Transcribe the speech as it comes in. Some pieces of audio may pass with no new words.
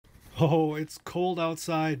Oh, it's cold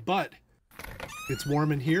outside, but it's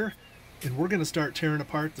warm in here, and we're going to start tearing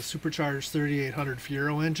apart the Supercharged 3800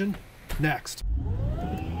 Fiero engine next.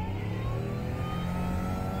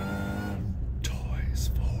 Toys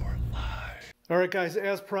for Life. All right, guys,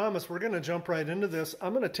 as promised, we're going to jump right into this.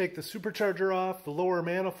 I'm going to take the supercharger off, the lower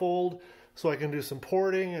manifold, so I can do some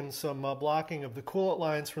porting and some blocking of the coolant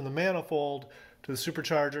lines from the manifold to the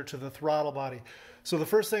supercharger to the throttle body. So the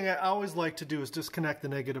first thing I always like to do is disconnect the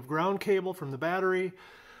negative ground cable from the battery.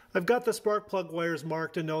 I've got the spark plug wires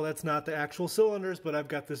marked, and no, that's not the actual cylinders, but I've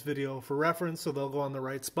got this video for reference, so they'll go on the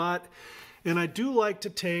right spot. And I do like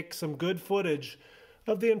to take some good footage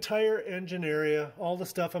of the entire engine area, all the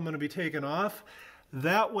stuff I'm going to be taking off.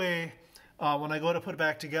 That way, when I go to put it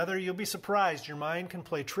back together, you'll be surprised. Your mind can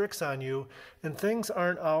play tricks on you, and things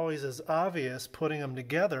aren't always as obvious putting them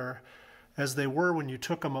together as they were when you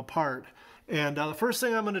took them apart. And the first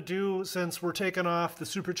thing I'm going to do, since we're taking off the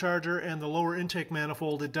supercharger and the lower intake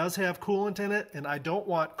manifold, it does have coolant in it, and I don't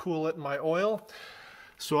want coolant in my oil.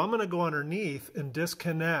 So I'm going to go underneath and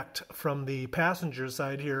disconnect from the passenger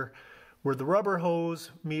side here where the rubber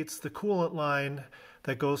hose meets the coolant line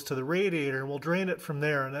that goes to the radiator, and we'll drain it from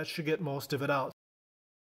there, and that should get most of it out.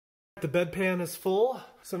 The bedpan is full,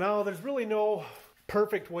 so now there's really no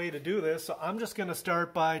perfect way to do this, so I'm just going to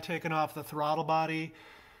start by taking off the throttle body,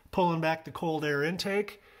 pulling back the cold air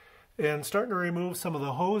intake, and starting to remove some of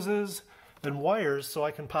the hoses and wires so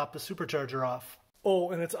I can pop the supercharger off. Oh,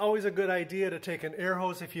 and it's always a good idea to take an air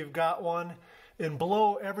hose if you've got one and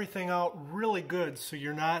blow everything out really good so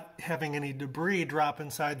you're not having any debris drop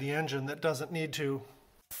inside the engine that doesn't need to.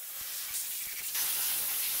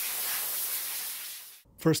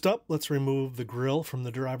 First up, let's remove the grill from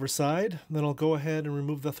the driver's side. Then I'll go ahead and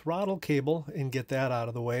remove the throttle cable and get that out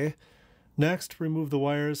of the way. Next, remove the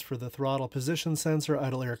wires for the throttle position sensor,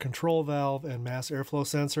 idle air control valve, and mass airflow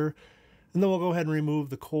sensor. And then we'll go ahead and remove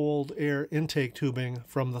the cold air intake tubing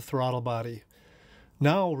from the throttle body.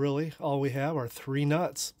 Now, really, all we have are 3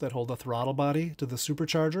 nuts that hold the throttle body to the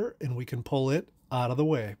supercharger, and we can pull it out of the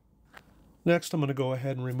way. Next, I'm going to go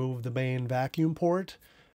ahead and remove the main vacuum port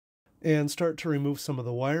and start to remove some of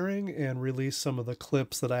the wiring and release some of the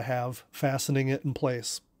clips that I have fastening it in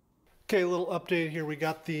place. Okay, a little update here. We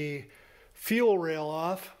got the fuel rail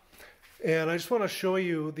off, and I just want to show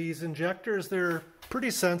you these injectors. They're pretty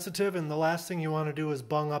sensitive, and the last thing you want to do is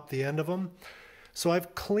bung up the end of them. So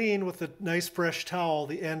I've cleaned with a nice fresh towel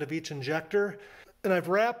the end of each injector, and I've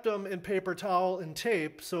wrapped them in paper towel and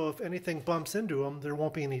tape so if anything bumps into them, there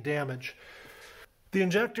won't be any damage. The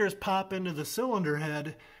injectors pop into the cylinder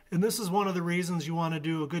head, and this is one of the reasons you want to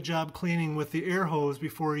do a good job cleaning with the air hose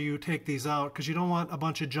before you take these out, because you don't want a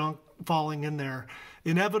bunch of junk falling in there.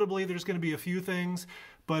 Inevitably, there's going to be a few things,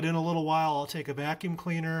 but in a little while I'll take a vacuum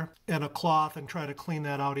cleaner and a cloth and try to clean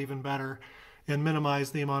that out even better and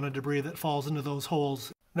minimize the amount of debris that falls into those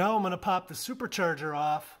holes. Now I'm going to pop the supercharger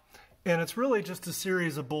off, and it's really just a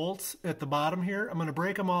series of bolts at the bottom here. I'm going to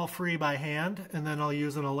break them all free by hand, and then I'll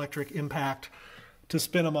use an electric impact to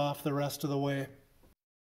spin them off the rest of the way.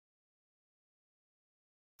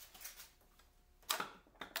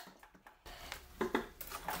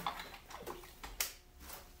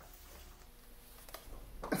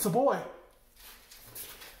 It's a boy.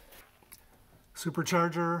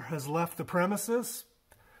 Supercharger has left the premises.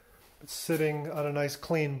 It's sitting on a nice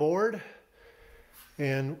clean board,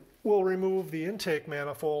 and we'll remove the intake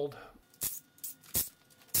manifold.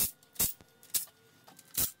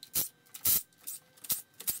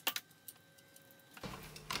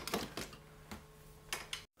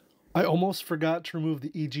 I almost forgot to remove the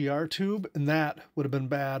EGR tube, and that would have been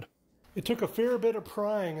bad. It took a fair bit of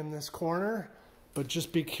prying in this corner, but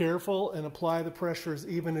just be careful and apply the pressure as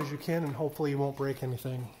even as you can, and hopefully you won't break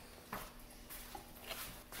anything.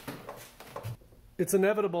 It's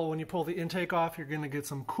inevitable when you pull the intake off, you're going to get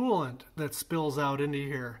some coolant that spills out into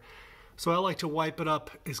here. So I like to wipe it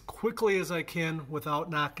up as quickly as I can without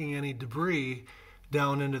knocking any debris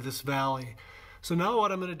down into this valley. So now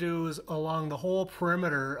what I'm going to do is along the whole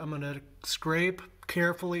perimeter, I'm going to scrape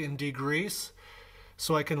carefully and degrease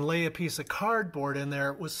so I can lay a piece of cardboard in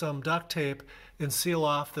there with some duct tape and seal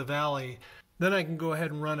off the valley. Then I can go ahead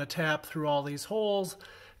and run a tap through all these holes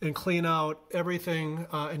and clean out everything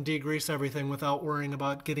and degrease everything without worrying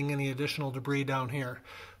about getting any additional debris down here.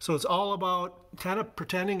 So it's all about kind of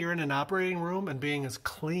pretending you're in an operating room and being as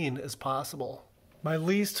clean as possible. My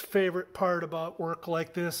least favorite part about work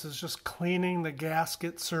like this is just cleaning the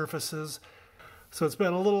gasket surfaces. So it's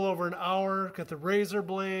been a little over an hour, got the razor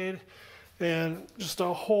blade and just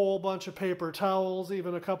a whole bunch of paper towels,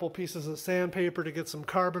 even a couple pieces of sandpaper to get some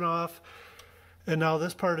carbon off. And now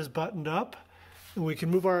this part is buttoned up. And we can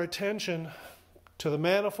move our attention to the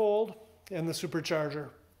manifold and the supercharger.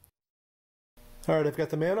 All right, I've got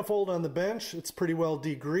the manifold on the bench. It's pretty well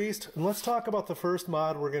degreased. And let's talk about the first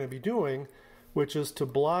mod we're going to be doing, which is to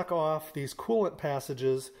block off these coolant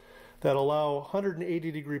passages that allow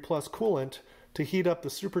 180 degree plus coolant to heat up the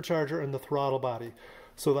supercharger and the throttle body.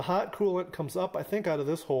 So the hot coolant comes up, I think, out of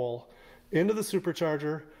this hole, into the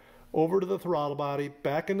supercharger, over to the throttle body,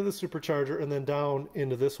 back into the supercharger, and then down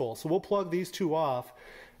into this hole. So we'll plug these two off,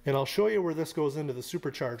 and I'll show you where this goes into the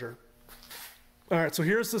supercharger. All right, so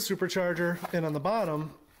here's the supercharger, and on the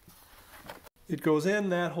bottom, it goes in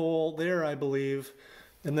that hole there, I believe,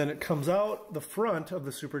 and then it comes out the front of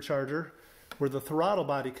the supercharger where the throttle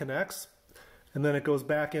body connects, and then it goes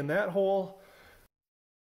back in that hole,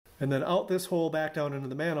 and then out this hole back down into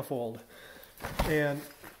the manifold. And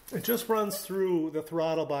it just runs through the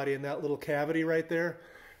throttle body in that little cavity right there.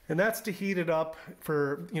 And that's to heat it up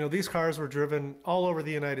for, you know, these cars were driven all over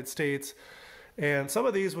the United States. And some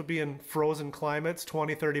of these would be in frozen climates,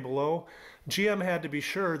 20, 30 below. GM had to be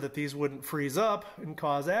sure that these wouldn't freeze up and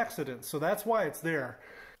cause accidents. So that's why it's there.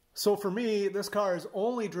 So for me, this car is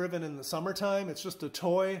only driven in the summertime. It's just a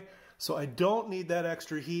toy. So I don't need that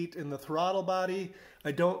extra heat in the throttle body.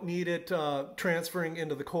 I don't need it transferring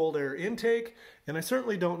into the cold air intake. And I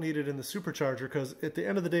certainly don't need it in the supercharger because at the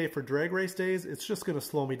end of the day, for drag race days, it's just going to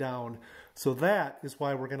slow me down. So that is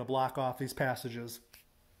why we're going to block off these passages.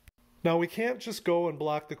 Now we can't just go and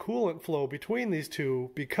block the coolant flow between these two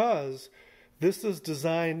because this is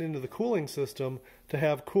designed into the cooling system to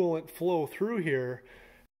have coolant flow through here.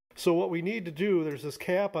 So what we need to do, there's this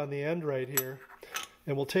cap on the end right here,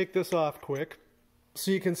 and we'll take this off quick. So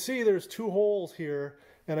you can see there's two holes here,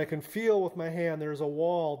 and I can feel with my hand there's a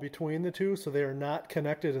wall between the two, so they are not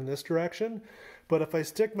connected in this direction. But if I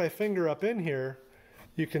stick my finger up in here,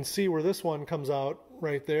 you can see where this one comes out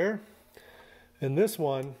right there, and this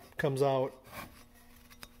one comes out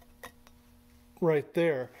right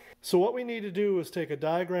there. So what we need to do is take a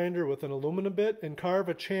die grinder with an aluminum bit and carve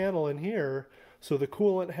a channel in here so the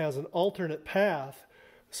coolant has an alternate path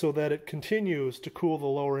so that it continues to cool the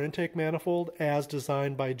lower intake manifold as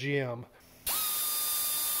designed by GM.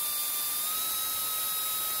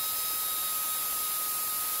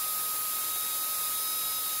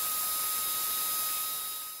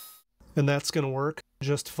 And that's going to work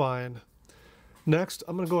just fine. Next,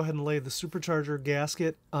 I'm going to go ahead and lay the supercharger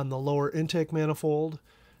gasket on the lower intake manifold,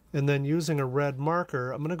 and then using a red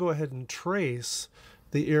marker, I'm going to go ahead and trace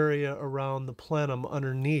the area around the plenum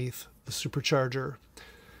underneath the supercharger.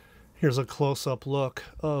 Here's a close-up look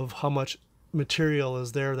of how much material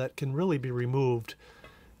is there that can really be removed.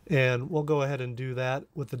 And we'll go ahead and do that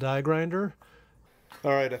with the die grinder.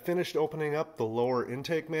 All right, I finished opening up the lower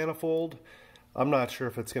intake manifold. I'm not sure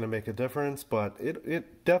if it's going to make a difference, but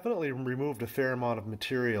it definitely removed a fair amount of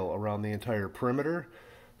material around the entire perimeter.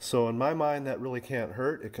 So in my mind, that really can't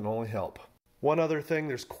hurt. It can only help. One other thing,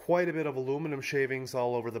 there's quite a bit of aluminum shavings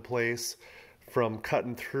all over the place from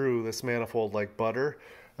cutting through this manifold like butter.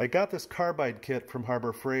 I got this carbide kit from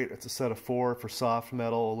Harbor Freight. It's a set of 4 for soft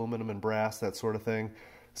metal, aluminum, and brass, that sort of thing.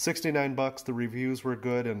 69 bucks. The reviews were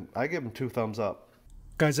good, and I give them 2 thumbs up.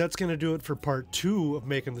 Guys, that's going to do it for part 2 of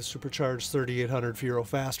making the Supercharged 3800 Fiero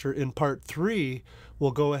faster. In part 3,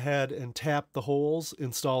 we'll go ahead and tap the holes,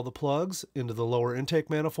 install the plugs into the lower intake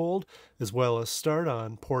manifold, as well as start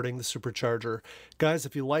on porting the supercharger. Guys,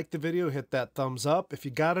 if you liked the video, hit that thumbs up. If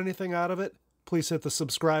you got anything out of it, please hit the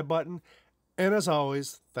subscribe button. And as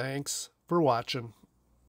always, thanks for watching.